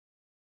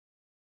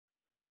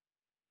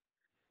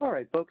All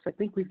right, folks, I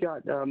think we've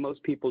got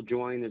most people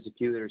joined. There's a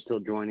few that are still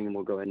joining, and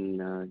we'll go ahead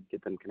and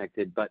get them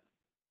connected. But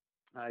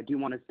I do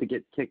want us to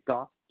get kicked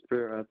off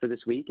for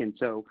this week. And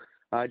so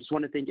I just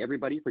want to thank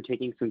everybody for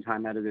taking some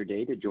time out of their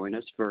day to join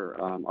us for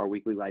our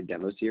weekly live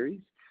demo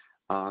series.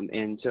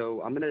 And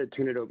so I'm going to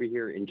turn it over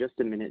here in just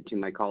a minute to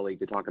my colleague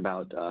to talk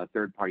about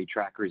third-party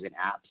trackers and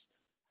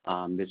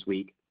apps this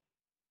week.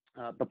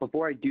 But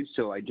before I do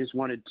so, I just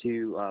wanted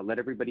to let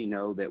everybody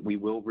know that we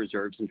will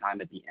reserve some time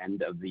at the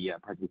end of the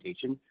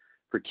presentation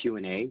for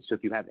Q&A. So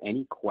if you have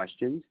any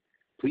questions,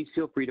 please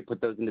feel free to put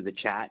those into the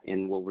chat,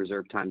 and we'll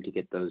reserve time to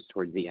get those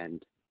towards the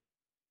end.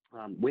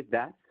 With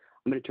that,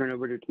 I'm going to turn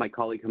over to my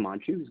colleague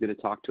Himanshu, who's going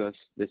to talk to us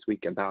this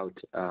week about,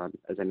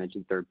 as I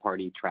mentioned,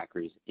 third-party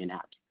trackers in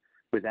apps.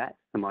 With that,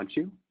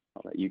 Himanshu,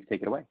 I'll let you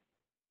take it away.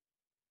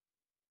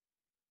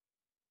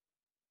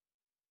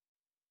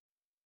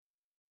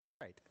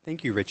 All right,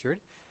 thank you, Richard.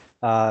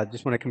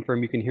 Just want to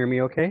confirm you can hear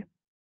me okay?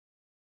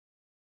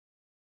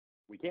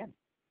 We can.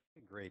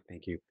 Great,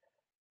 thank you.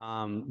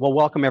 Well,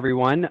 welcome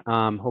everyone.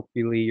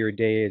 Hopefully your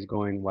day is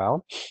going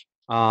well.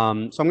 So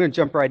I'm going to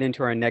jump right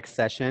into our next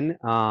session.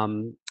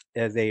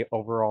 As a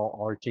overall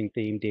arching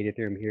theme, Data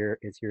Theorem here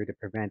is here to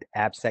prevent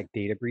AppSec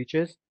data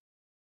breaches.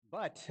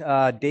 But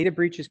data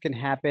breaches can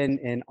happen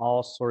in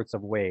all sorts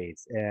of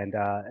ways, and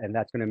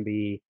that's going to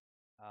be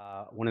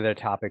one of the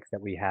topics that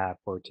we have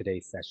for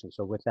today's session.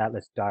 So with that,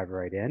 let's dive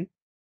right in.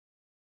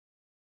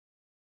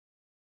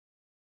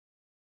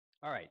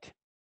 All right.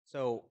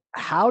 So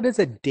how does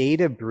a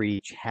data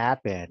breach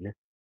happen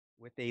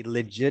with a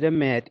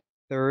legitimate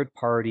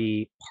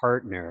third-party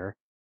partner,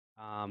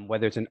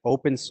 whether it's an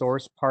open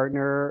source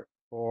partner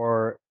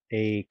or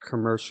a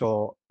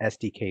commercial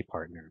SDK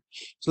partner?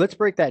 So let's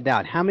break that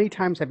down. How many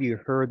times have you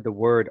heard the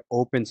word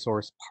open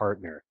source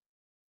partner?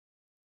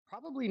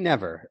 Probably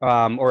never,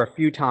 or a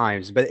few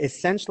times, but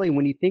essentially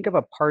when you think of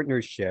a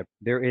partnership,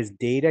 there is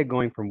data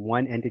going from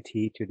one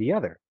entity to the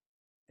other.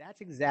 That's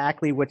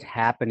exactly what's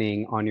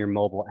happening on your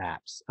mobile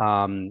apps.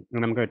 And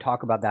I'm going to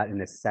talk about that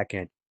in a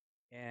second.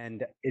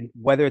 And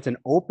whether it's an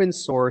open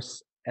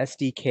source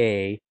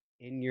SDK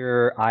in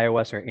your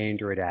iOS or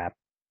Android app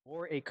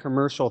or a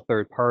commercial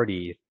third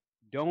party,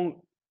 don't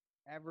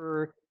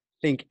ever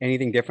think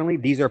anything differently.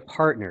 These are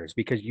partners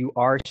because you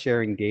are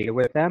sharing data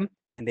with them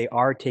and they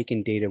are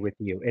taking data with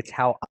you. It's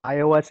how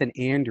iOS and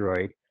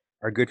Android,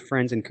 our good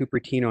friends in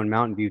Cupertino and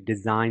Mountain View,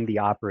 designed the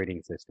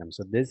operating system.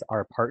 So these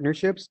are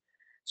partnerships.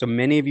 So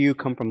many of you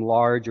come from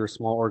large or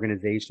small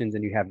organizations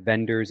and you have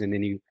vendors, and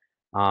then you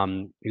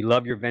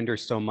love your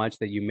vendors so much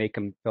that you make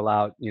them fill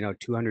out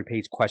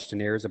 200-page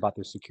questionnaires about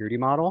their security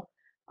model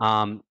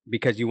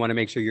because you want to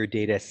make sure your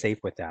data is safe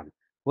with them.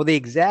 Well, the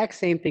exact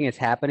same thing is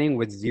happening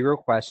with zero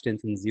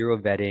questions and zero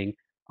vetting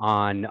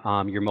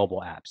on your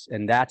mobile apps.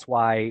 And that's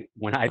why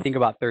when I think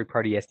about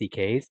third-party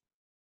SDKs,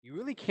 you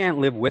really can't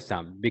live with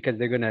them because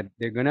they're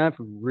gonna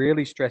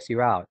really stress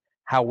you out.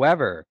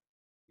 However,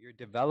 your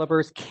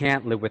developers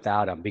can't live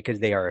without them because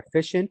they are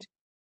efficient,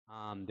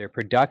 they're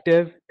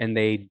productive, and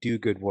they do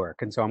good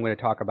work. And so I'm going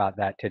to talk about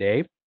that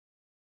today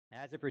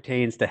as it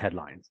pertains to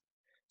headlines.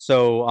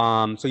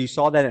 So, so you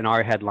saw that in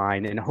our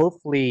headline, and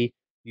hopefully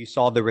you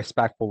saw the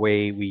respectful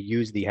way we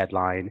use the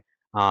headline,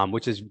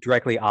 which is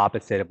directly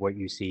opposite of what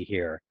you see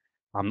here.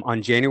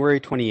 On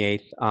January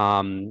 28th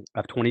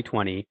of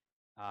 2020,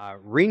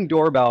 Ring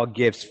Doorbell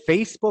gives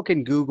Facebook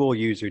and Google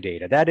user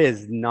data. That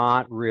is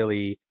not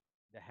really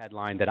the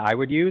headline that I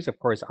would use. Of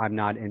course, I'm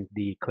not in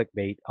the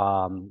clickbait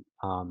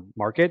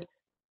market,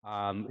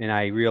 and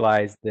I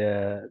realize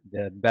the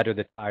better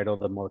the title,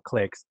 the more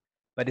clicks.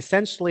 But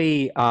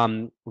essentially,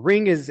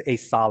 Ring is a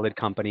solid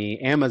company.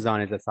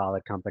 Amazon is a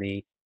solid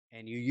company,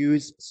 and you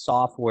use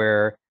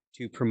software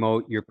to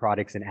promote your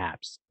products and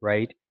apps,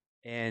 right?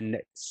 And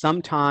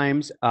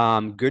sometimes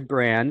good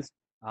brands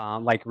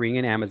like Ring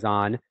and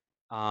Amazon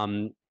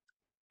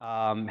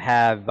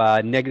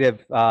have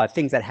negative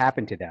things that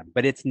happen to them,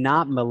 but it's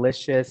not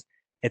malicious,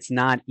 it's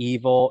not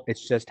evil,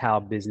 it's just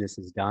how business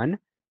is done.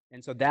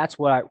 And so that's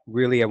what I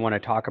want to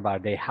talk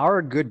about today. How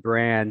are good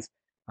brands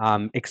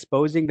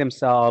exposing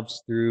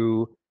themselves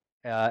through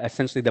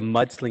essentially the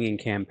mudslinging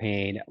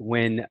campaign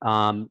when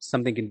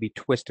something can be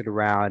twisted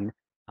around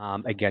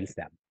against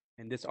them?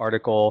 And this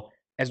article,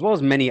 as well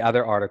as many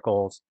other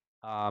articles,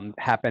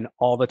 happen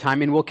all the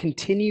time and will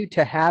continue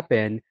to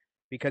happen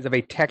because of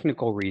a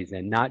technical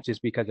reason, not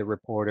just because a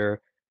reporter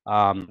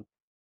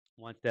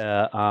wants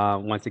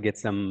to get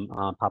some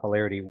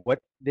popularity. What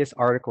this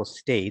article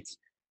states,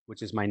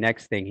 which is my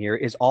next thing here,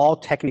 is all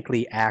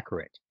technically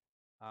accurate.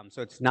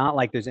 So it's not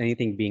like there's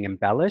anything being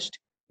embellished.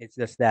 It's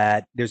just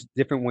that there's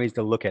different ways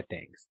to look at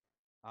things.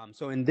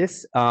 So in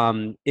this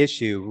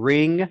issue,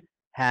 Ring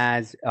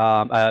has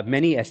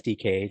many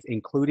SDKs,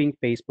 including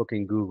Facebook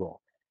and Google.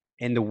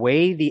 And the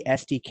way the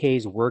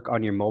SDKs work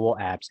on your mobile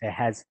apps, it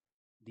has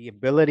the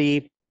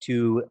ability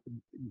to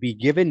be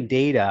given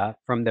data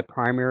from the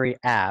primary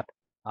app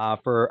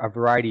for a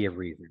variety of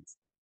reasons.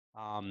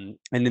 And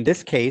in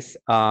this case,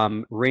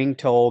 Ring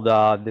told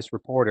this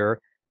reporter,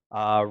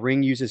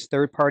 Ring uses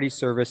third-party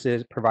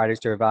services providers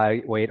to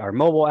evaluate our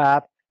mobile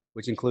app.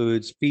 which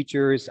includes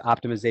features,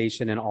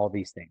 optimization, and all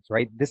these things,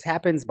 right? This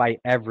happens by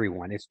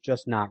everyone. It's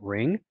just not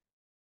Ring.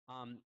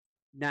 Um,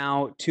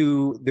 Now,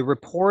 to the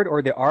report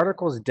or the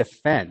article's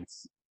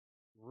defense,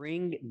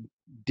 Ring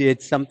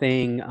did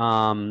something,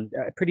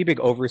 a pretty big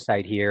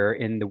oversight here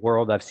in the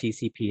world of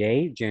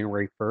CCPA,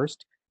 January 1st,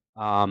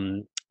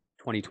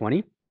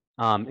 2020.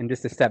 And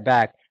just to step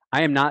back,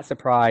 I am not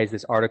surprised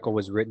this article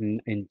was written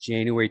in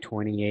January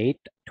 28th,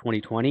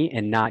 2020,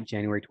 and not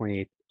January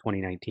 28th,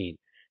 2019.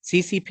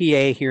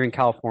 CCPA here in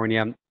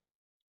California,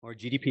 or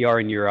GDPR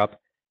in Europe,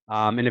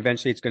 and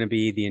eventually it's going to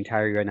be the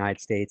entire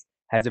United States,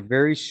 has a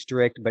very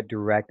strict but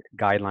direct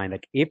guideline.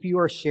 Like if you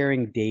are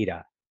sharing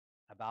data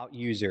about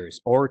users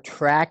or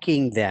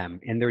tracking them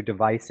in their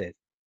devices,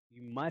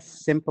 you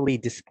must simply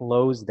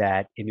disclose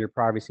that in your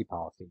privacy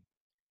policy.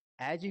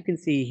 As you can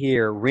see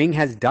here, Ring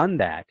has done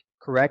that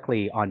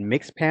correctly on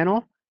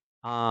Mixpanel,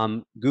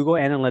 Google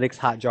Analytics,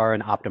 Hotjar,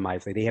 and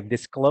Optimizely. They have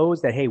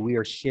disclosed that, hey, we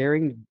are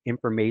sharing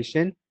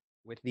information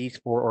with these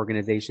 4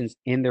 organizations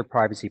in their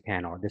privacy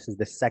panel. This is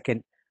the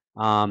second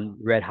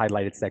red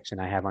highlighted section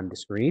I have on the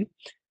screen.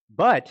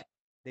 But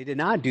they did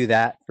not do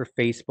that for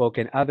Facebook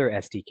and other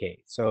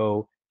SDKs.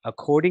 So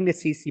according to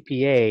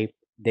CCPA,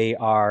 they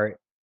are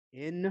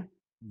in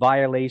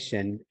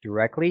violation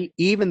directly,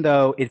 even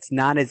though it's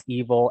not as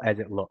evil as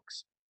it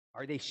looks.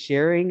 Are they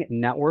sharing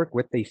network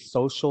with the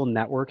social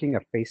networking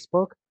of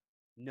Facebook?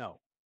 No,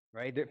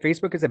 right?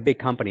 Facebook is a big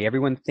company.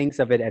 Everyone thinks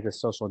of it as a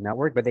social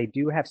network, but they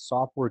do have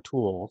software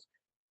tools,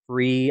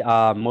 free,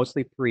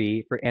 mostly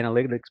free for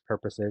analytics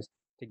purposes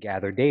to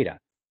gather data.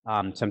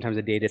 Sometimes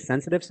the data is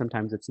sensitive,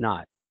 sometimes it's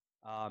not.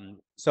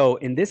 So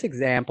in this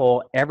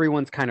example,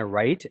 everyone's kind of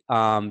right,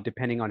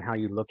 depending on how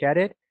you look at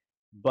it.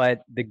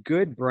 But the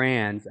good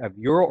brands of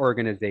your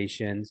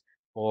organizations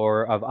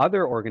or of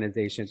other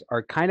organizations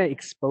are kind of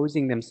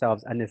exposing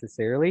themselves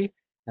unnecessarily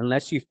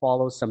unless you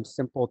follow some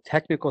simple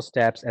technical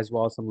steps as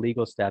well as some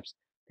legal steps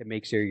to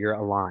make sure you're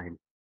aligned.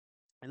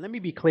 And let me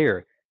be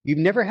clear, you've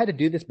never had to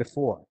do this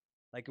before.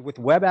 Like with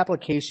web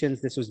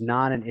applications, this was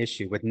not an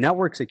issue. With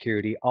network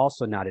security,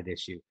 also not an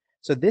issue.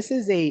 So this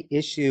is a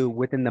issue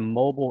within the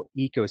mobile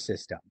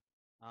ecosystem.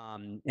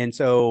 And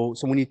so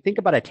when you think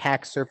about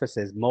attack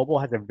surfaces, mobile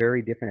has a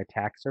very different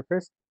attack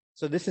surface.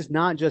 So this is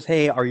not just,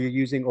 hey, are you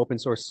using open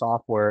source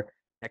software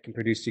that can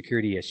produce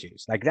security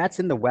issues? Like that's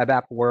in the web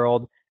app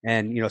world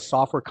and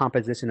software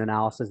composition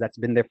analysis, that's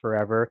been there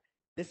forever.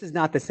 This is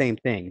not the same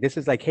thing. This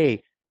is like,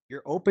 hey,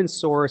 your open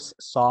source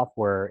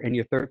software and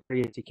your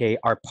third-party SDK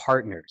are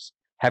partners.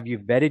 Have you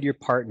vetted your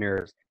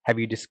partners? Have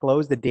you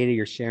disclosed the data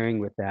you're sharing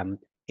with them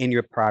in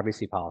your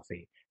privacy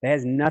policy? That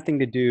has nothing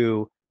to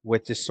do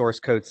with just source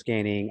code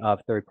scanning of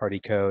third-party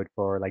code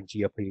for like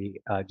GLP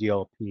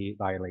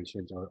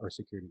violations or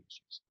security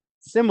issues.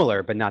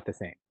 Similar, but not the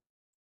same.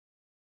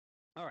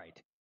 All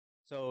right.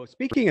 So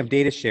speaking of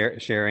data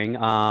sharing,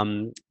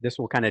 this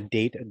will kind of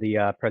date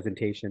the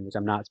presentation, which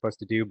I'm not supposed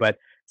to do, but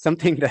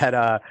something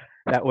that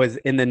was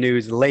in the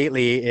news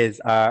lately is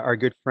our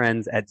good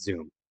friends at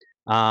Zoom.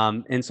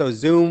 And so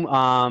Zoom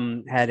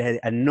had an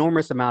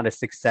enormous amount of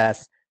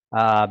success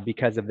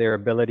because of their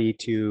ability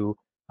to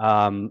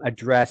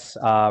address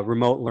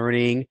remote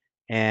learning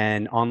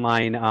and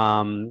online,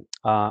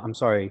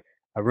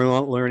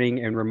 remote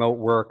learning and remote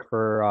work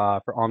for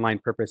online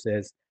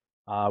purposes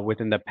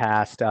within the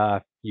past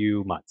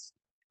few months.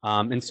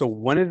 And so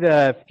one of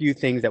the few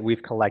things that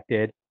we've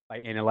collected by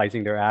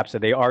analyzing their apps, so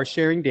they are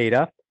sharing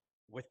data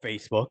with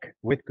Facebook,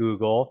 with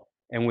Google,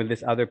 and with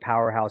this other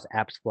powerhouse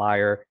apps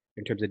flyer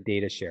in terms of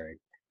data sharing.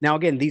 Now,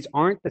 again, these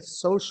aren't the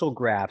social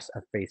graphs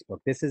of Facebook.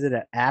 This is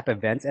an app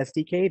events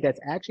SDK that's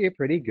actually a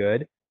pretty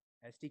good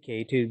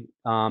SDK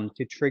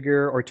to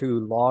trigger or to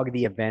log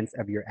the events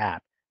of your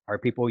app. Are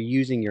people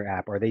using your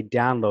app? Are they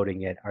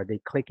downloading it? Are they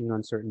clicking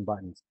on certain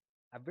buttons?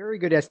 A very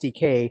good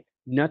SDK,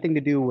 nothing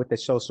to do with the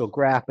social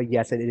graph, but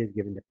yes, it is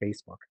given to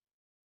Facebook.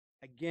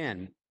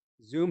 Again,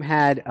 Zoom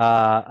had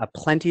a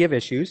plenty of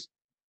issues.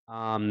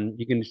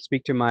 You can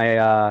speak to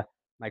my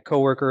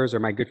coworkers or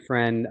my good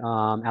friend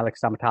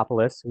Alex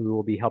Stamatopoulos, who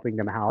will be helping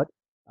them out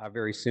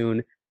very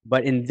soon.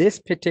 But in this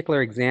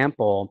particular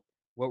example,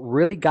 what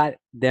really got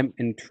them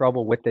in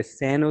trouble with the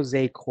San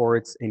Jose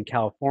courts in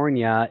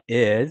California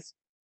is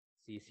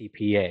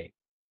CCPA.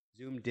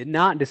 Zoom did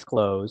not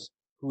disclose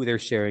who they're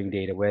sharing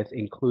data with,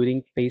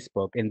 including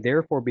Facebook, and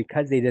therefore,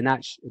 because they did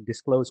not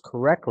disclose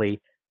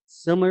correctly,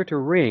 similar to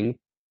Ring,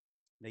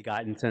 they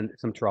got into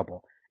some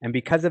trouble. And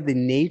because of the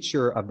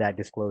nature of that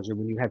disclosure,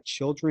 when you have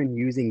children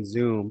using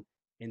Zoom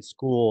in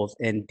schools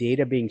and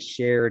data being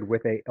shared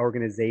with an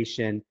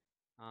organization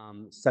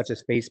such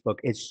as Facebook,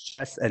 it's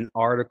just an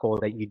article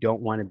that you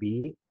don't want to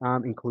be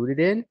included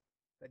in.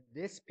 But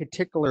this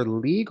particular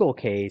legal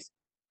case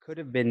could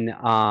have been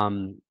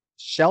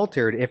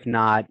sheltered, if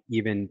not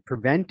even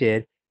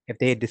prevented, if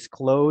they had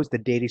disclosed the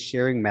data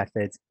sharing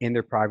methods in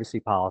their privacy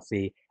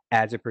policy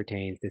as it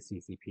pertains to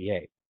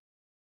CCPA.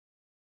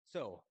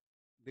 So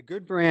the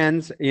good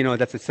brands,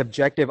 that's a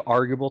subjective,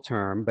 arguable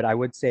term, but I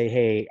would say,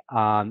 hey,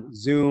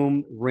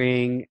 Zoom,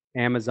 Ring,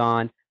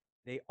 Amazon,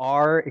 They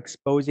are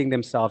exposing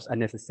themselves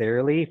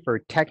unnecessarily for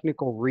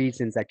technical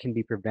reasons that can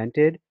be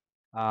prevented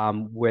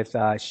with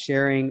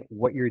sharing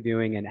what you're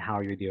doing and how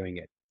you're doing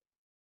it.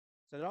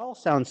 So it all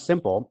sounds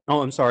simple.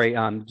 Oh, I'm sorry.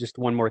 Just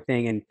one more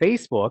thing. In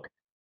Facebook,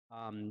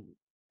 um,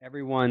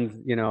 everyone's,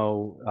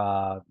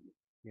 I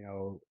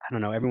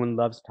don't know. Everyone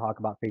loves to talk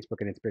about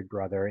Facebook and its big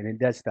brother, and it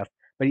does stuff.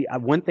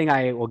 But one thing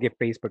I will give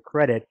Facebook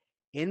credit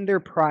in their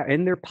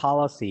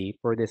policy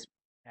for this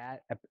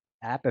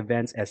app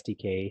events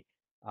SDK,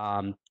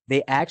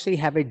 they actually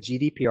have a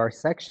GDPR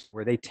section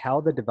where they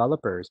tell the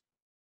developers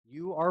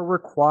you are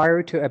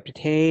required to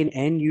obtain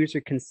end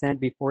user consent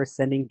before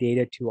sending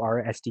data to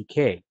our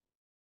SDK.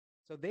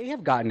 So they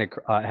have gotten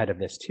ahead of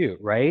this too,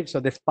 right? So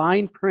this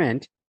fine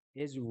print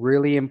is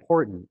really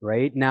important,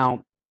 right?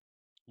 Now,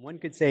 one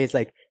could say it's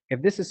like,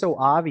 if this is so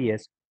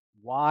obvious,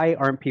 why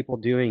aren't people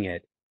doing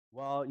it?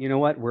 Well, you know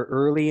what? We're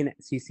early in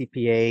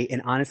CCPA,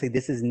 and honestly,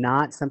 this is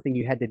not something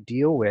you had to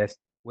deal with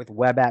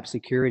web app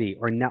security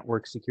or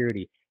network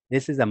security.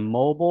 This is a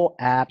mobile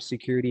app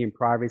security and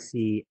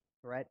privacy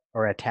threat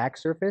or attack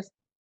surface.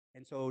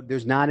 And so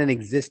there's not an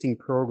existing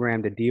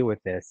program to deal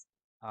with this,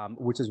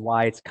 which is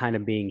why it's kind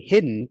of being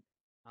hidden.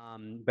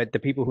 But the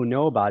people who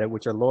know about it,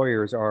 which are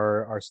lawyers,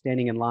 are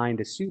standing in line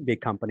to sue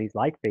big companies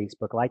like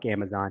Facebook, like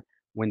Amazon,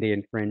 when they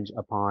infringe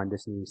upon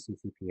this new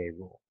CCPA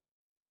rule.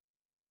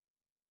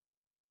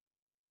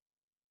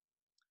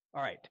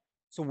 All right.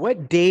 So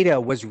what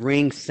data was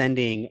Ring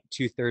sending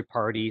to third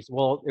parties?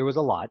 Well, it was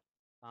a lot.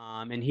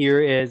 And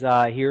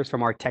here's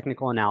from our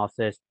technical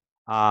analysis.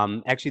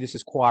 Actually, this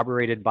is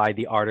corroborated by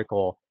the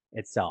article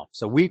itself.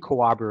 So we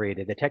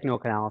corroborated. The technical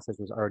analysis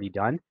was already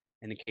done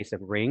in the case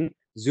of Ring.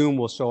 Zoom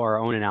will show our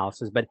own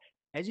analysis. But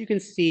as you can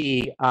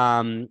see,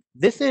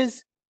 this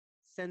is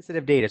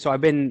sensitive data. So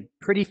I've been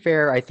pretty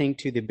fair, I think,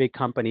 to the big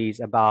companies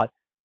about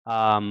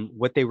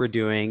what they were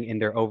doing in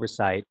their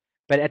oversight.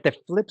 But at the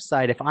flip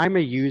side, if I'm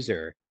a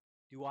user,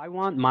 do I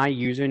want my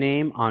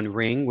username on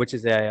Ring, which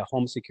is a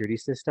home security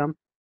system,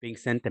 being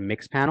sent to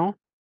Mixpanel?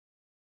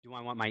 Do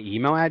I want my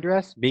email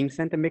address being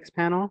sent to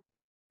Mixpanel?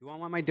 Do I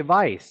want my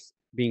device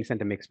being sent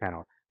to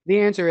Mixpanel? The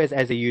answer is,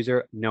 as a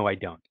user, no, I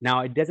don't.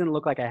 Now, it doesn't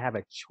look like I have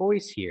a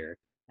choice here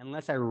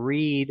unless I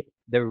read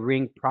the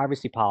Ring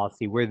privacy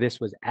policy where this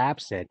was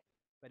absent.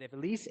 But if at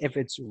least if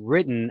it's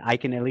written, I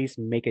can at least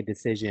make a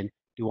decision.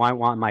 Do I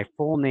want my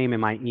full name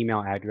and my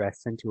email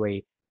address sent to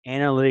a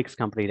analytics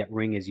company that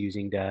Ring is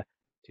using to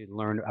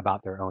learn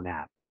about their own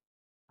app?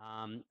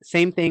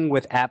 Same thing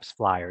with Apps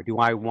Flyer. Do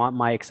I want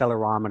my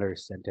accelerometers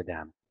sent to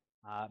them?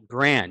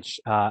 Branch,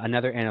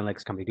 another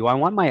analytics company. Do I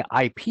want my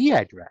IP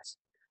address,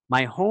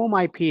 my home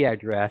IP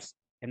address,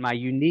 and my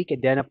unique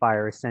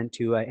identifier sent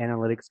to an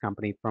analytics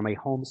company from a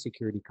home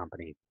security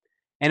company?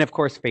 And of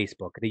course,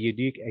 Facebook, the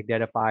unique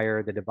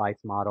identifier, the device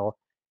model.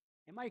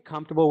 Am I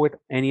comfortable with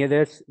any of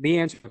this? The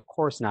answer, of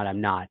course not,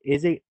 I'm not.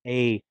 Is it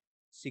a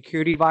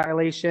security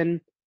violation?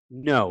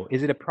 No.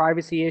 Is it a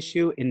privacy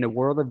issue in the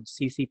world of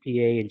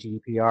CCPA and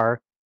GDPR?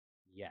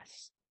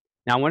 Yes.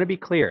 Now, I want to be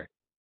clear.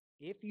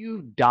 If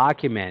you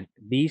document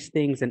these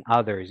things and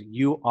others,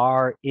 you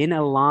are in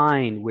a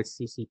line with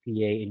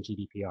CCPA and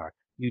GDPR.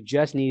 You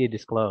just need to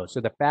disclose. So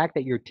the fact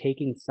that you're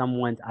taking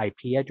someone's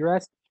IP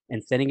address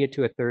and sending it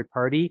to a third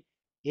party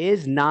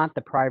is not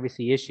the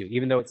privacy issue,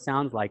 even though it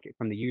sounds like it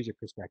from the user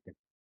perspective.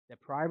 The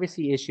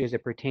privacy issue as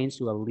it pertains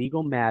to a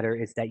legal matter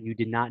is that you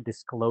did not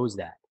disclose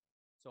that.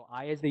 So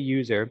I, as the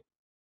user,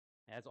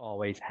 as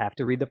always, have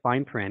to read the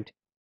fine print.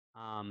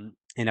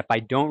 And if I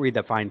don't read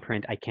the fine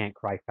print, I can't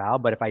cry foul.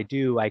 But if I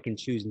do, I can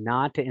choose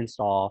not to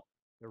install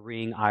the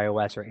Ring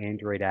iOS or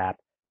Android app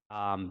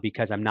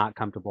because I'm not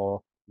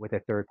comfortable with a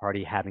third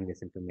party having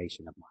this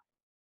information of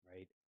mine,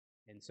 right?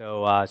 And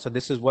so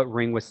this is what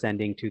Ring was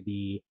sending to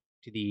the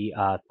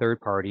third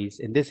parties.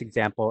 In this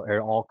example,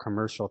 are all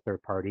commercial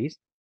third parties.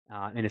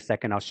 In a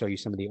second, I'll show you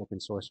some of the open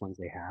source ones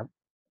they have.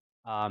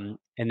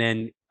 And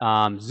then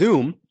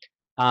Zoom.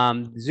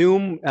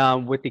 Zoom,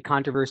 with the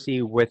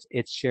controversy with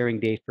its sharing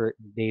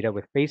data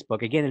with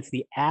Facebook, again, it's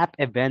the App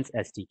Events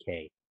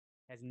SDK.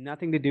 Has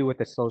nothing to do with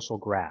the social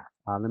graph.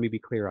 Let me be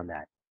clear on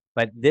that.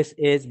 But this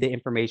is the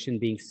information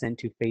being sent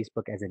to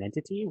Facebook as an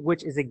entity,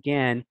 which is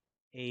again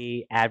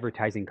a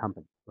advertising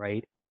company,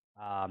 right?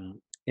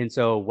 And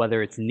so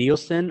whether it's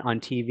Nielsen on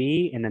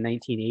TV in the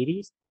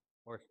 1980s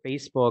or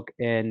Facebook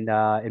in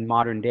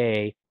modern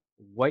day,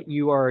 what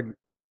you are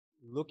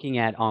looking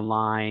at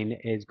online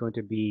is going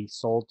to be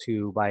sold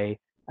to by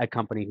a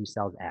company who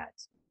sells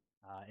ads.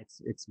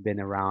 It's been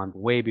around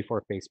way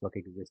before Facebook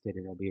existed,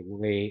 and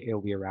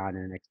it'll be around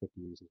in the next 50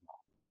 years as well.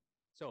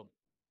 So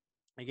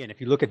again, if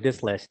you look at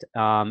this list,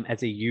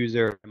 as a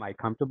user, am I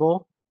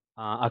comfortable?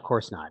 Of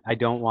course not. I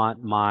don't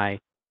want my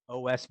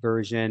OS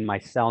version, my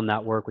cell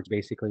network, which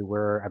basically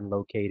where I'm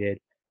located,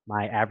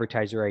 my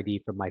advertiser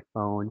ID from my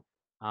phone.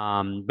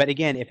 But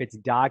again, if it's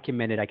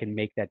documented, I can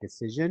make that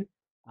decision.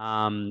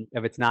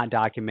 If it's not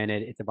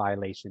documented, it's a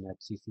violation of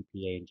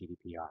CCPA and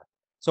GDPR.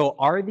 So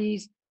are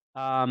these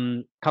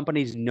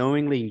companies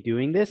knowingly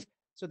doing this?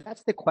 So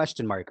that's the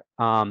question mark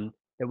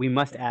that we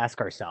must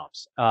ask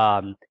ourselves.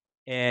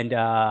 And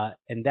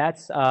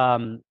that's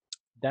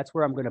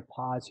where I'm going to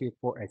pause here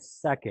for a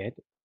second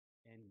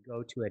and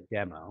go to a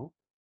demo.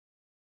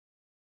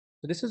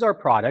 So this is our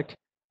product.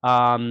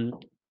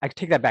 I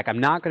take that back. I'm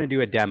not going to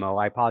do a demo.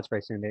 I apologize for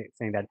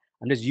saying that.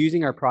 I'm just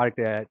using our product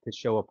to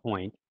show a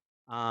point.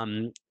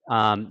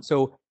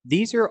 So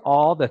these are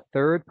all the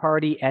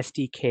third-party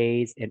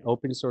SDKs and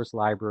open source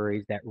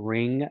libraries that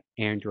Ring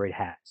Android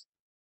has.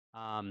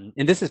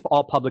 And this is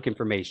all public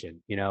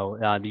information. You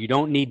know, you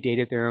don't need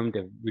data theorem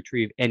to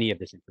retrieve any of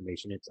this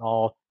information. It's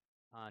all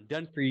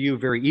done for you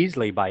very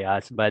easily by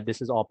us, but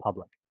this is all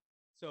public.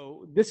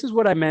 So this is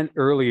what I meant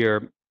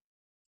earlier,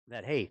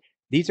 that, hey,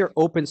 these are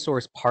open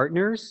source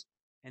partners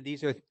and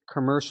these are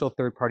commercial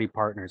third-party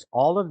partners.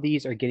 All of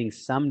these are getting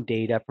some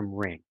data from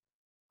Ring.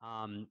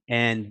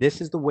 And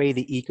this is the way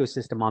the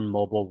ecosystem on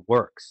mobile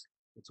works.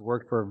 It's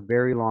worked for a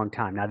very long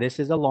time. Now, this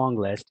is a long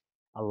list.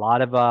 A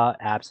lot of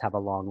apps have a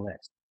long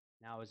list.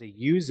 Now, as a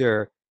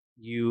user,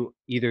 you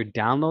either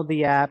download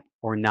the app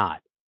or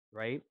not,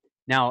 right?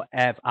 Now,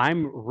 if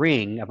I'm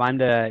Ring, if I'm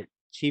the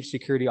chief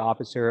security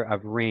officer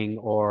of Ring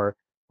or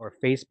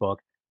Facebook,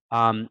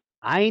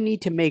 I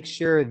need to make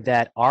sure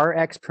that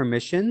RX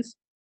permissions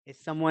is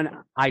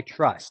someone I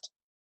trust.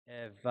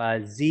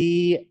 If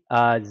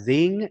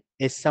Zing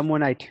is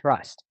someone I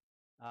trust.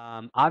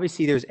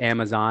 Obviously, there's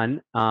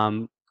Amazon,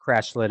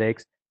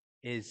 Crashlytics.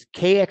 Is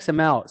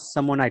KXML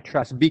someone I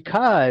trust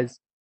because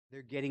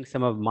they're getting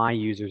some of my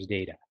users'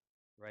 data,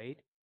 right?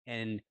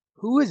 And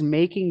who is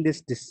making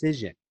this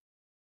decision?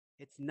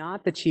 It's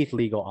not the chief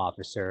legal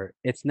officer.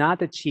 It's not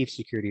the chief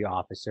security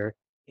officer.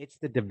 It's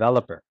the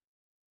developer,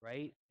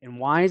 right? And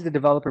why is the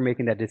developer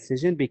making that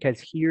decision? Because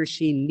he or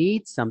she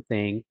needs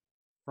something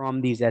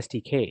from these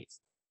SDKs.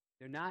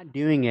 They're not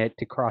doing it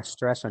to cross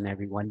stress on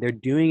everyone. They're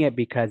doing it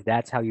because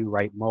that's how you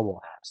write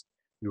mobile apps.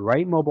 You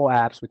write mobile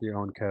apps with your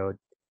own code.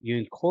 You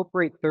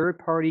incorporate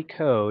third-party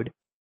code,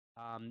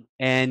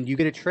 and you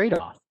get a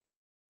trade-off.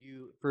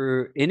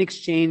 In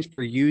exchange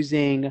for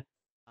using,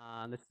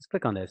 let's just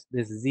click on this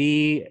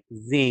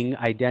Zing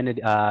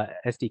identity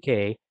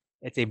SDK.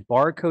 It's a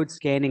barcode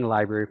scanning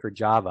library for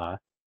Java.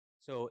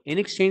 So in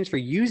exchange for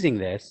using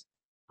this,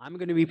 I'm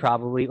going to be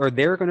probably, or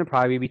they're going to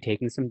probably be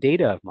taking some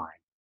data of mine.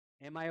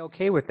 Am I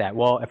okay with that?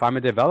 Well, if I'm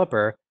a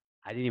developer,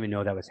 I didn't even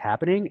know that was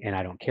happening, and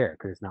I don't care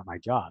because it's not my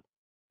job.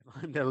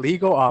 If I'm the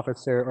legal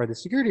officer or the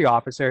security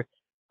officer,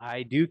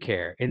 I do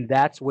care. And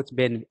that's what's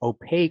been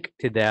opaque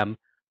to them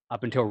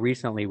up until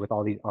recently with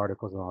all these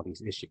articles and all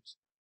these issues.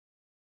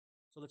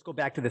 So let's go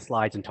back to the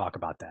slides and talk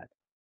about that.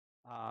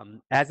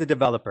 As a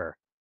developer,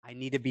 I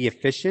need to be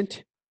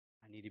efficient.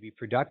 I need to be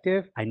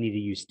productive. I need to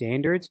use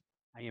standards.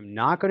 I am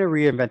not going to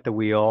reinvent the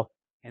wheel,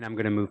 and I'm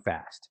going to move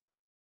fast.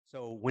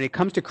 So when it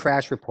comes to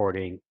crash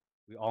reporting,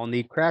 we all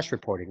need crash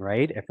reporting,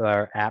 right? If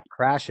our app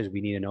crashes,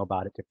 we need to know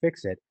about it to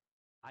fix it.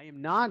 I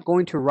am not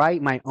going to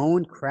write my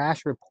own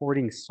crash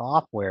reporting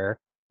software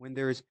when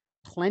there's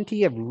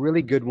plenty of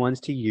really good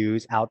ones to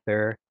use out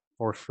there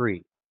for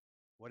free.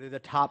 What are the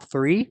top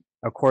three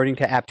according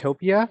to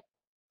Apptopia?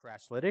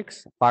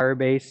 Crashlytics,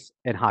 Firebase,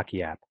 and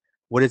Hockey App.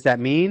 What does that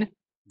mean?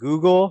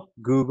 Google,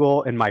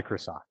 and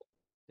Microsoft.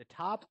 The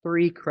top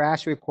three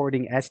crash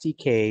reporting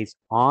SDKs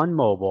on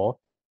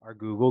mobile are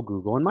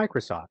Google, and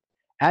Microsoft.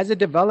 As a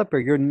developer,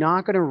 you're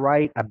not going to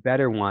write a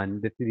better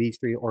one than these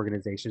three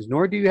organizations,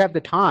 nor do you have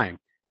the time.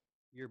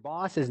 Your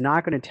boss is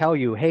not going to tell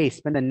you, hey,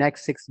 spend the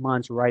next 6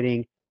 months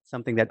writing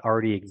something that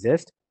already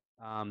exists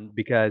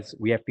because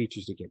we have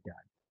features to get done,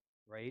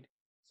 right?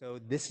 So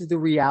this is the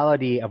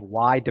reality of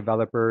why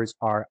developers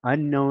are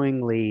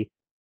unknowingly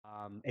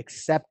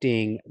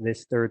accepting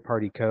this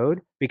third-party code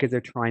because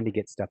they're trying to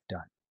get stuff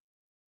done.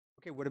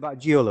 Okay, what about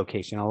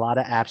geolocation? A lot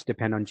of apps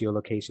depend on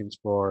geolocations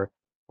for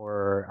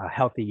a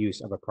healthy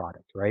use of a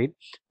product, right?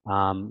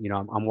 You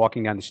know, I'm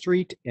walking down the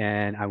street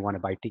and I want a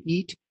bite to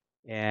eat,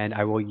 and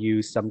I will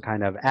use some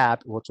kind of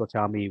app which will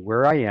tell me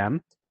where I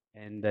am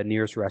and the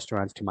nearest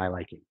restaurants to my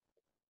liking.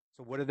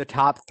 So what are the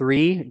top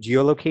three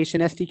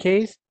geolocation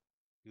SDKs?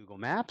 Google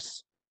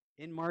Maps,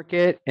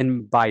 InMarket,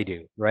 and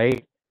Baidu,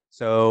 right?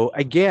 So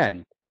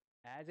again,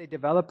 as a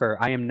developer,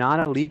 I am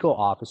not a legal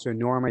officer,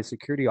 nor am I a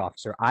security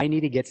officer. I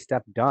need to get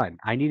stuff done.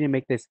 I need to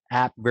make this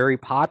app very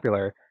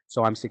popular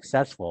so I'm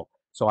successful.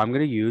 So I'm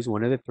going to use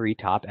one of the three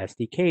top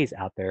SDKs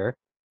out there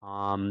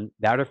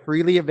that are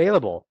freely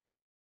available.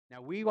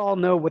 Now, we all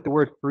know what the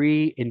word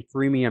free and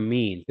freemium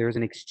means. There's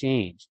an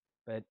exchange.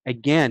 But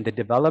again, the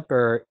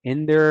developer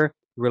in their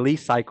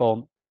release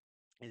cycle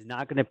is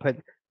not going to put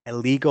a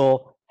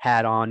legal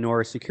hat on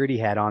nor a security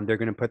hat on. They're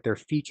going to put their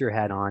feature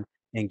hat on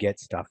and get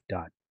stuff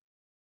done.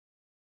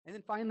 And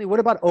then finally, what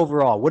about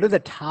overall? What are the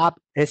top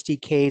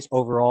SDKs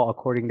overall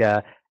according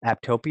to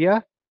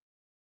Apptopia?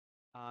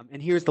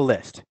 And here's the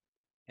list.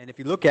 And if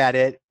you look at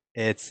it,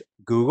 it's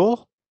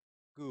Google,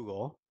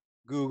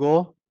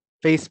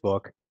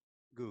 Facebook,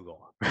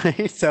 Google,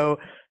 right? So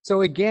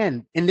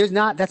again, and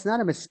that's not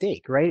a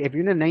mistake, right? If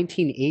you're in the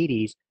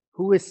 1980s,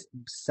 who was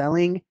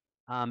selling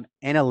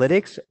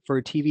analytics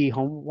for TV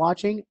home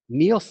watching?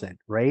 Nielsen,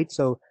 right?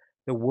 So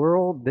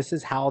this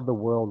is how the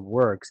world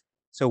works.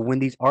 So when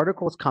these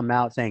articles come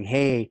out saying,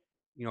 hey,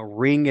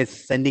 Ring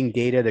is sending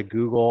data to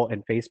Google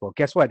and Facebook,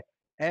 guess what?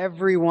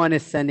 Everyone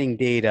is sending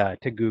data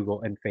to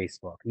Google and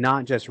Facebook,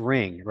 not just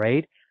Ring,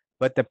 right?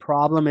 But the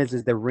problem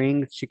is the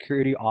Ring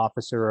security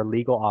officer or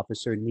legal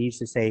officer needs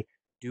to say,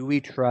 do we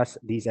trust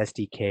these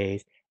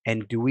SDKs?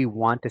 And do we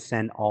want to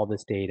send all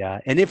this data?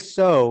 And if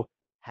so,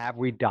 have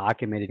we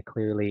documented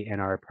clearly in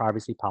our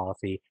privacy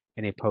policy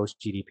in a post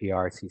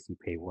GDPR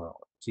CCPA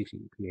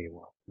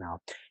world? Now,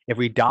 if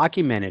we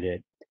documented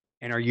it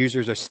and our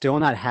users are still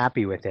not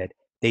happy with it,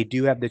 they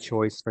do have the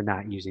choice for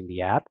not using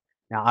the app.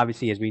 Now,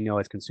 obviously, as we know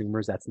as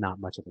consumers, that's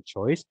not much of a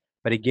choice.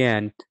 But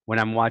again, when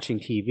I'm watching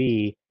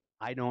TV,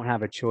 I don't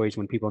have a choice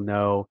when people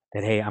know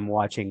that, hey, I'm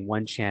watching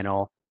one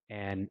channel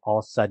and all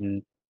of a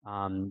sudden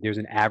there's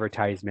an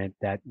advertisement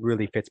that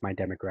really fits my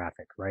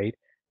demographic, right?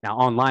 Now,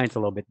 online it's a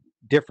little bit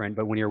different,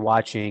 but when you're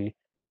watching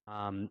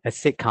a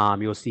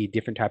sitcom, you'll see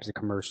different types of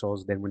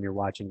commercials than when you're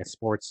watching a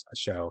sports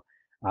show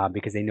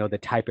because they know the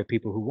type of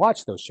people who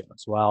watch those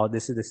shows. Well,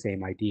 this is the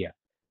same idea.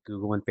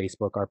 Google and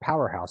Facebook are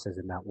powerhouses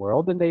in that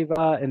world, and they've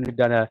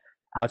done a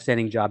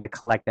outstanding job to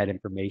collect that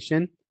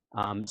information,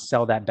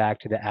 sell that back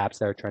to the apps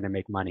that are trying to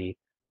make money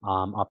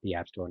off the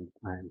App Store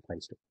and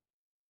Play Store.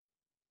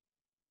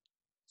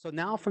 So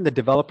now from the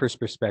developer's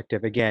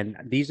perspective, again,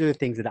 these are the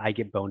things that I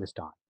get bonused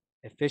on.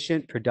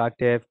 Efficient,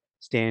 productive,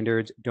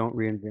 standards, don't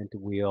reinvent the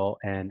wheel,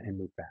 and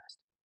move fast.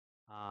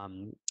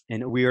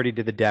 And we already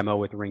did the demo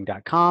with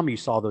ring.com. You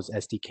saw those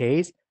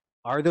SDKs.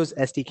 Are those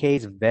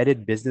SDKs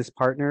vetted business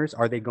partners?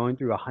 Are they going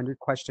through 100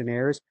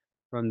 questionnaires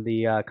from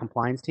the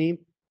compliance team?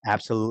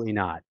 Absolutely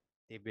not.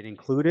 They've been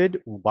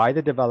included by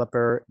the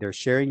developer. They're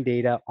sharing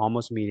data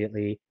almost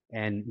immediately,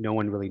 and no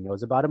one really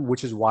knows about them,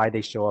 which is why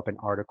they show up in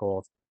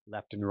articles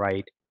left and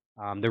right.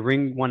 The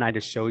Ring one I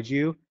just showed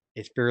you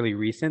is fairly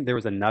recent. There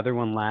was another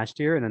one last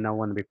year and another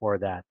one before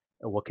that.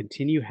 It will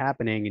continue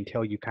happening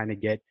until you kind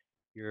of get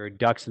your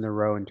ducks in a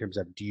row in terms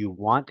of, do you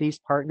want these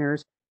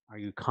partners? Are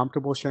you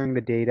comfortable sharing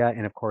the data?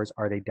 And of course,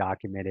 are they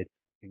documented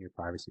in your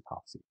privacy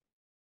policy?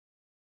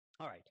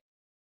 All right.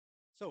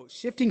 So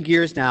shifting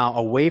gears now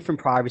away from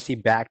privacy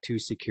back to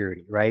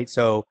security, right?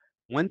 So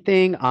one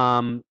thing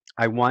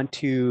I want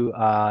to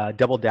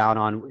double down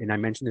on, and I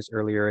mentioned this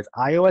earlier, is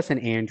iOS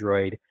and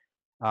Android.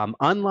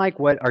 Unlike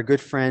what our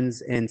good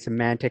friends in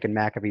Symantec and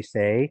McAfee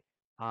say,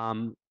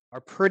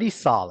 are pretty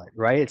solid,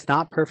 right? It's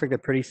not perfect, they're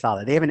pretty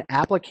solid. They have an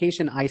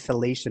application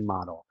isolation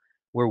model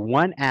where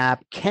one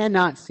app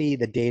cannot see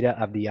the data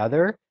of the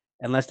other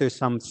unless there's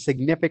some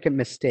significant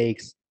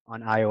mistakes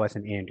on iOS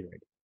and Android.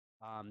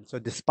 So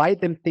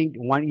despite them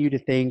wanting you to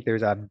think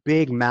there's a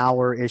big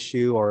malware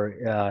issue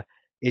or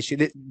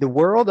issue, the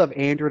world of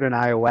Android and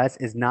iOS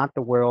is not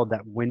the world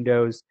that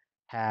Windows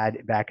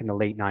had back in the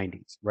late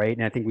 90s, right?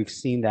 And I think we've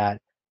seen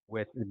that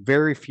with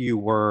very few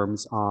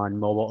worms on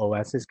mobile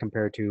OSs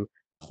compared to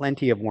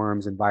plenty of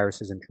worms and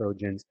viruses and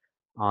Trojans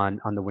on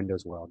the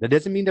Windows world. That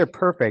doesn't mean they're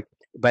perfect,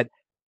 but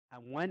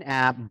one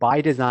app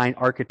by design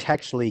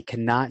architecturally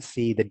cannot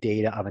see the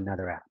data of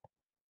another app.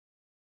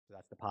 So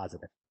that's the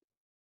positive.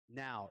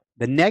 Now,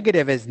 the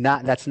negative is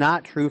that's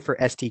not true for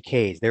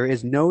SDKs. There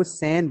is no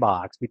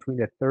sandbox between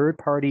the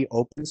third-party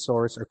open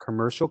source or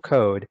commercial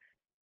code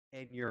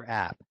and your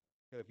app.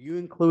 So if you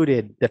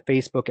included the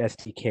Facebook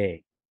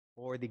SDK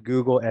or the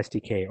Google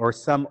SDK or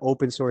some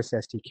open source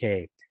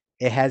SDK,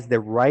 it has the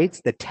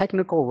rights, the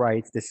technical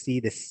rights to see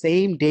the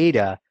same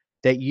data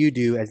that you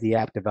do as the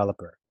app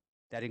developer.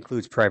 That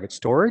includes private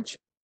storage,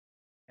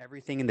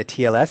 everything in the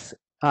TLS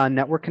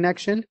network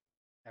connection,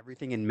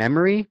 everything in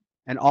memory,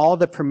 and all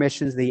the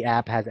permissions the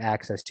app has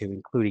access to,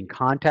 including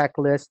contact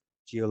list,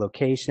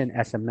 geolocation,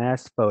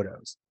 SMS,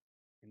 photos,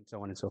 and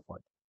so on and so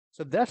forth.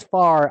 So thus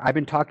far, I've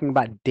been talking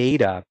about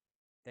data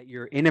that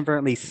you're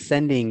inadvertently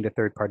sending the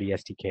third-party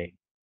SDK.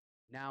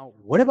 Now,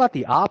 what about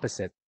the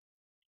opposite?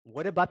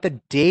 What about the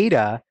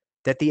data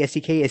that the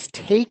SDK is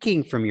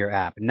taking from your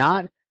app?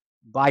 Not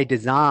by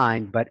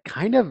design, but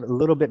kind of a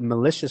little bit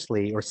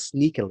maliciously or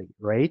sneakily,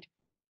 right?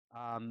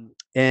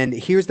 And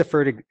here's the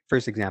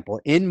first example.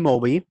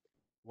 InMobi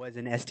was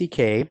an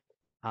SDK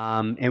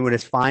and it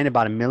was fined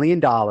about $1 million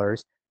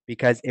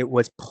because it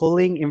was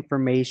pulling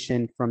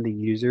information from the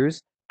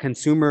users,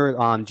 consumer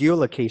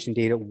geolocation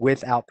data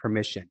without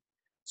permission.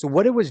 So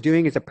what it was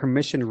doing is a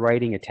permission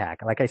writing attack.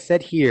 Like I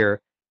said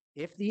here,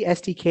 if the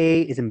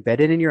SDK is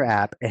embedded in your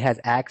app, it has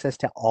access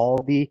to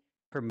all the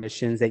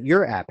permissions that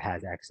your app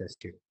has access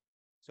to.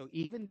 So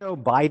even though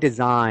by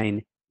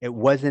design, it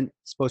wasn't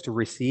supposed to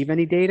receive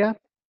any data,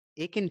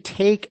 it can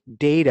take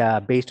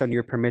data based on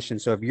your permission.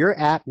 So if your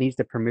app needs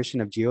the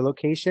permission of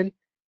geolocation,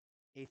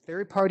 a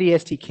third-party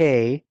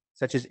SDK,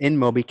 such as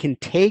InMobi, can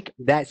take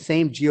that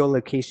same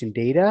geolocation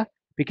data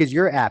because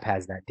your app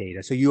has that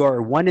data. So you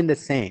are one and the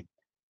same,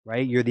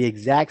 right? You're the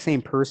exact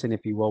same person,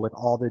 if you will, with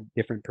all the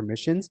different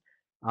permissions.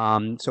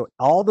 So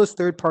all those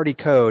third-party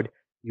code,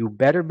 you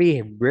better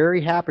be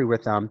very happy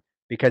with them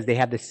because they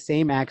have the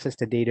same access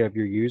to data of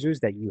your users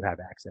that you have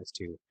access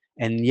to.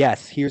 And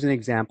yes, here's an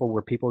example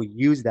where people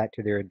use that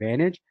to their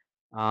advantage.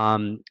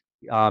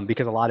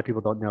 because a lot of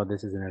people don't know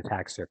this is an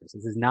attack surface.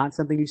 This is not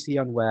something you see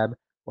on web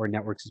or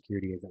network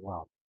security as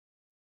well.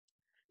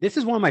 This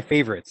is one of my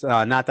favorites.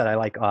 Not that I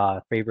like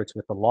favorites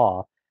with the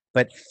law,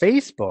 but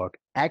Facebook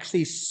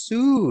actually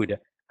sued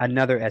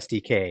another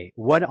SDK,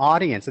 one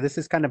audience. So this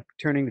is kind of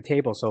turning the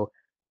table. So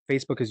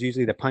Facebook is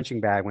usually the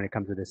punching bag when it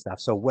comes to this stuff.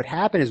 So what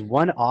happened is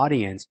one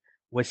audience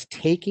was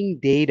taking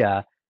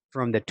data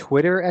from the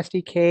Twitter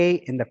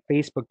SDK and the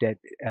Facebook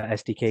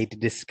SDK to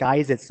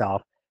disguise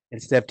itself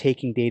instead of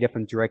taking data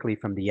from directly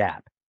from the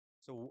app.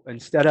 So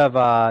instead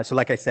of, so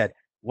like I said,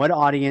 one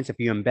audience, if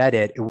you embed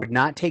it, it would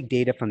not take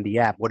data from the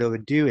app. What it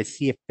would do is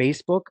see if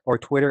Facebook or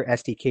Twitter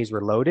SDKs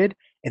were loaded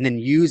and then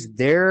use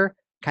their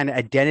kind of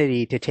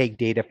identity to take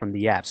data from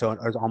the app. So it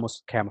was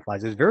almost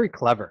camouflaged. It was very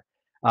clever.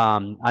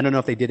 I don't know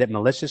if they did it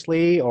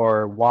maliciously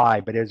or why,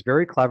 but it was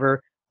very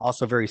clever,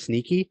 also very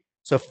sneaky.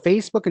 So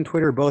Facebook and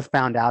Twitter both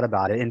found out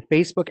about it, and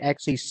Facebook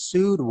actually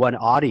sued one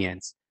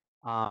audience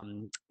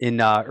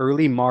in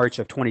early March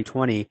of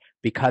 2020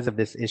 because of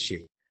this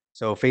issue.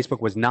 So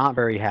Facebook was not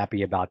very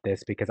happy about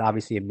this because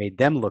obviously it made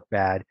them look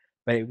bad,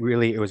 but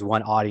it was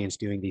one audience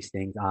doing these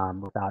things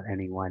without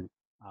anyone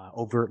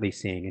overtly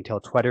seeing until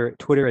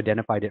Twitter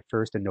identified it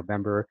first in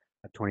November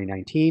of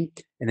 2019,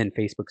 and then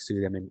Facebook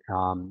sued them in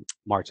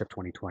March of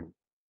 2020.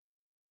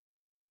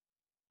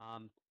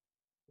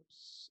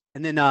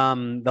 And then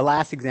the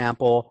last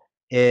example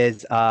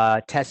is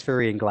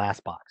TestFairy and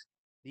Glassbox.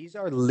 These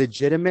are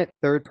legitimate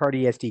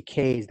third-party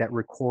SDKs that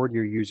record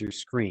your user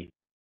screen.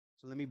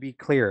 So let me be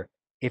clear.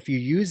 If you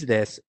use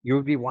this, you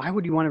would be, why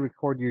would you want to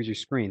record user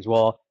screens?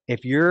 Well,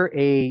 if you're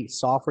a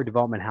software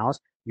development house,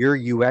 your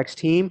UX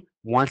team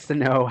wants to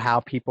know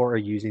how people are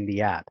using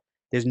the app.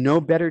 There's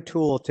no better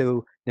tool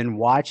than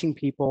watching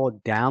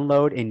people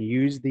download and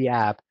use the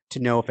app to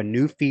know if a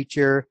new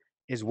feature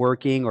is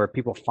working or if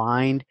people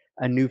find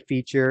a new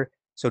feature.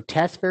 So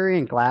TestFairy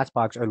and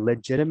Glassbox are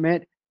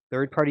legitimate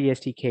third-party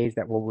SDKs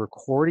that will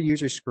record a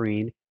user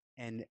screen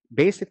and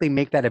basically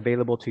make that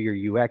available to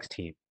your UX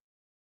team.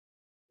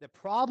 The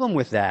problem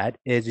with that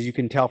is, as you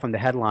can tell from the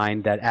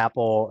headline that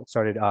Apple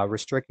started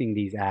restricting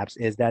these apps,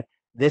 is that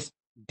this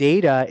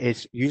data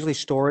is usually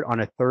stored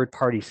on a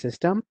third-party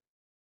system,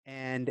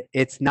 and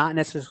it's not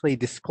necessarily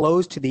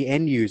disclosed to the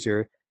end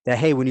user that,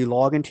 hey, when you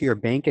log into your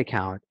bank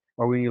account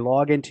or when you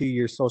log into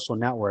your social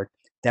network,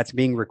 that's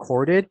being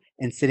recorded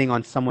and sitting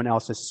on someone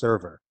else's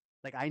server.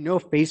 Like, I know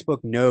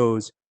Facebook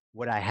knows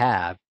what I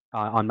have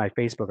on my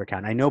Facebook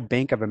account. I know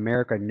Bank of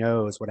America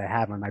knows what I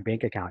have on my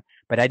bank account,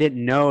 but I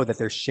didn't know that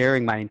they're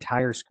sharing my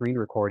entire screen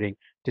recording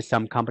to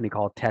some company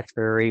called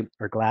TestFairy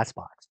or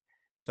Glassbox.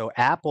 So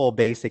Apple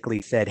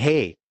basically said,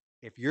 hey,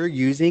 if you're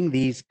using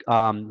these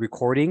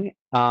recording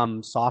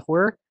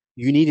software,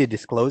 you need to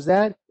disclose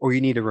that or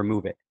you need to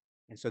remove it.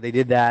 And so they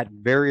did that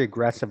very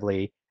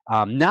aggressively.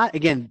 Not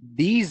again,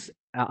 these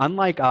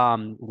unlike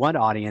one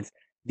audience,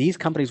 these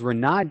companies were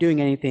not doing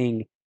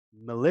anything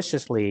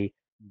maliciously,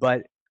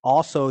 but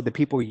also the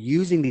people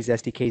using these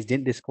SDKs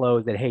didn't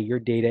disclose that, hey, your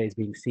data is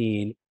being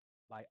seen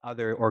by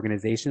other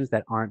organizations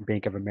that aren't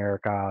Bank of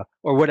America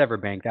or whatever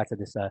bank. That's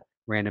just a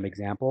random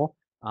example.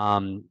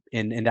 And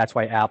that's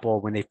why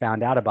Apple, when they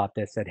found out about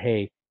this, said,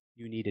 hey,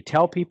 you need to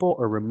tell people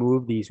or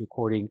remove these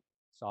recording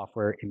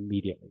software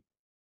immediately.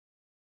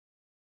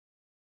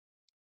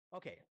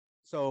 Okay,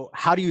 so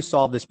how do you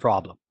solve this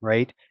problem,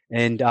 right?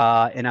 And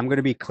I'm going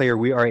to be clear,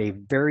 we are a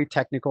very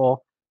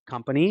technical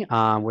company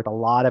with a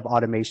lot of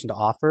automation to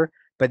offer,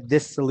 but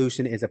this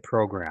solution is a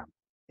program.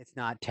 It's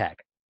not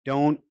tech.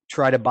 Don't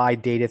try to buy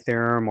Data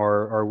Theorem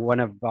or one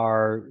of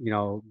our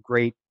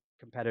great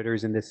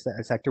competitors in this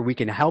sector. We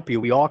can help you.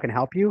 We all can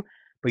help you,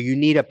 but you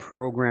need a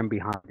program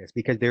behind this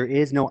because there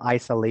is no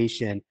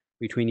isolation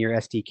between your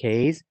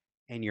SDKs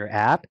and your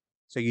app.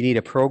 So you need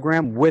a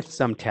program with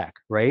some tech,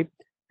 right?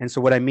 And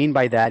so what I mean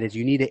by that is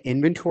you need to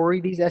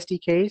inventory these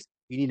SDKs.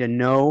 You need to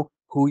know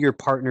who your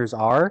partners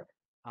are,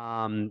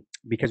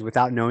 because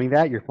without knowing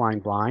that, you're flying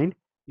blind.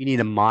 You need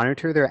to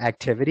monitor their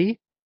activity,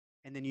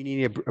 and then you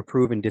need to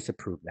approve and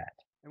disapprove that.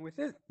 And with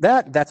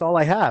that's all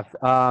I have.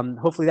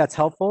 Hopefully that's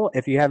helpful.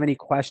 If you have any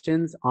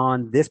questions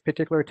on this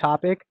particular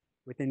topic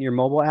within your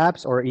mobile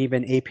apps or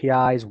even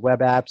APIs, web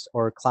apps,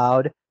 or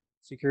cloud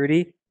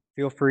security,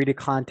 feel free to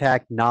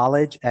contact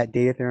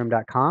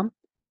knowledge@datatheorem.com.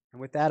 And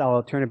with that,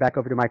 I'll turn it back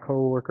over to my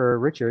coworker,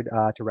 Richard,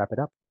 to wrap it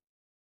up.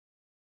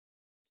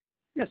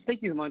 Yes,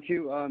 thank you,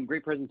 Himanshu.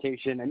 Great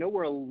presentation. I know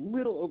we're a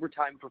little over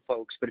time for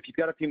folks, but if you've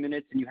got a few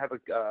minutes and you have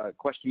a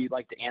question you'd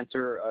like to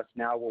answer us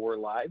now while we're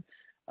live,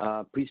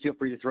 please feel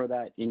free to throw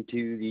that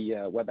into the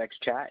WebEx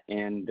chat,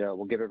 and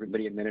we'll give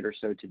everybody a minute or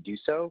so to do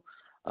so.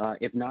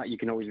 If not, you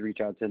can always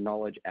reach out to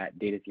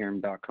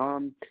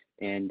knowledge@datatheorem.com,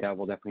 and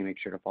we'll definitely make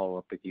sure to follow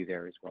up with you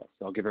there as well.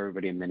 So I'll give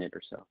everybody a minute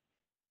or so.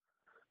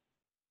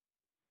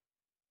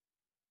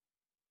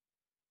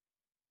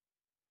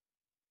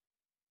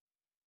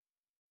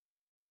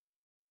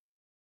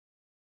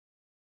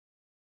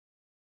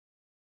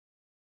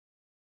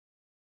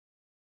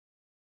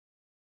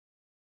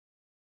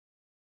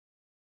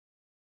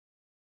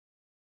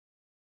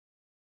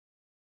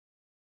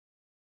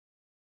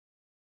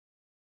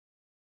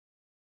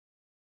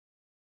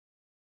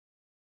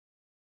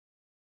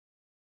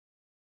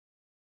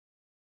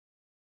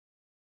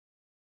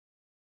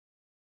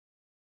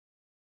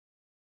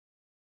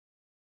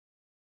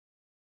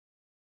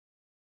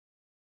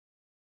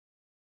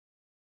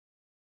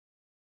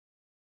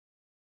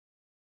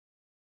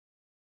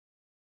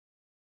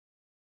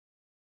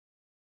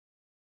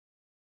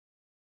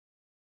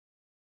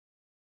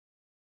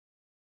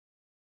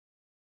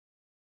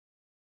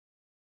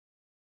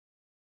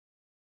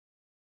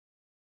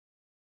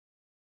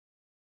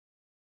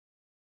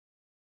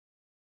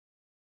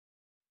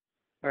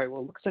 All right,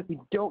 well, it looks like we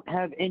don't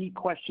have any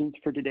questions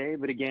for today,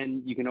 but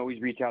again, you can always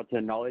reach out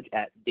to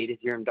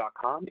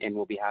knowledge@datatheorem.com, and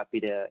we'll be happy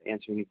to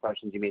answer any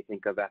questions you may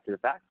think of after the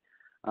fact.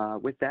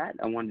 With that,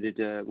 I wanted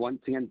to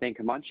once again thank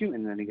Himanshu,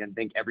 and then again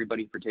thank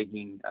everybody for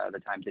taking the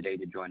time today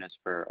to join us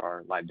for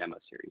our live demo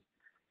series.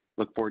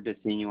 Look forward to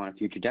seeing you on a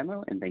future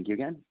demo, and thank you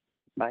again.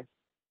 Bye.